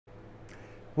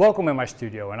Welcome in my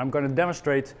studio, and I'm going to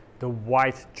demonstrate the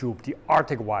white tube, the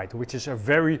Arctic white, which is a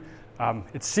very,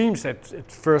 it seems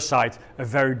at first sight a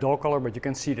very dull color, but you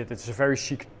can see that it's a very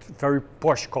chic, very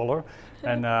posh color,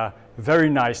 and very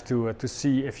nice to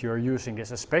see if you're using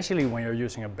this, especially when you're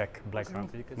using a background.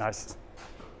 Nice.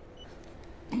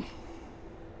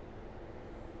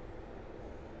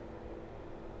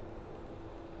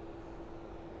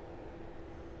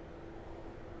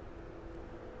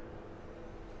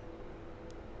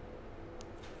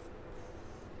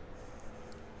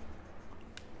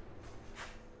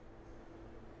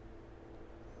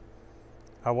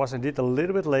 I was indeed a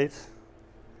little bit late,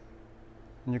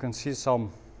 and you can see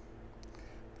some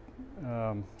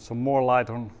more light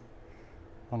on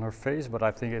her face, but I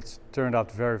think it's turned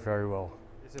out very, very well.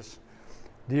 This is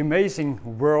the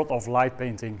amazing world of light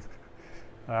painting,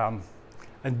 and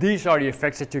these are the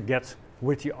effects that you get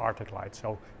with the Arctic light.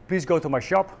 So please go to my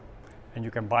shop, and you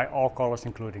can buy all colors,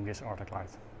 including this Arctic light.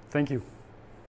 Thank you.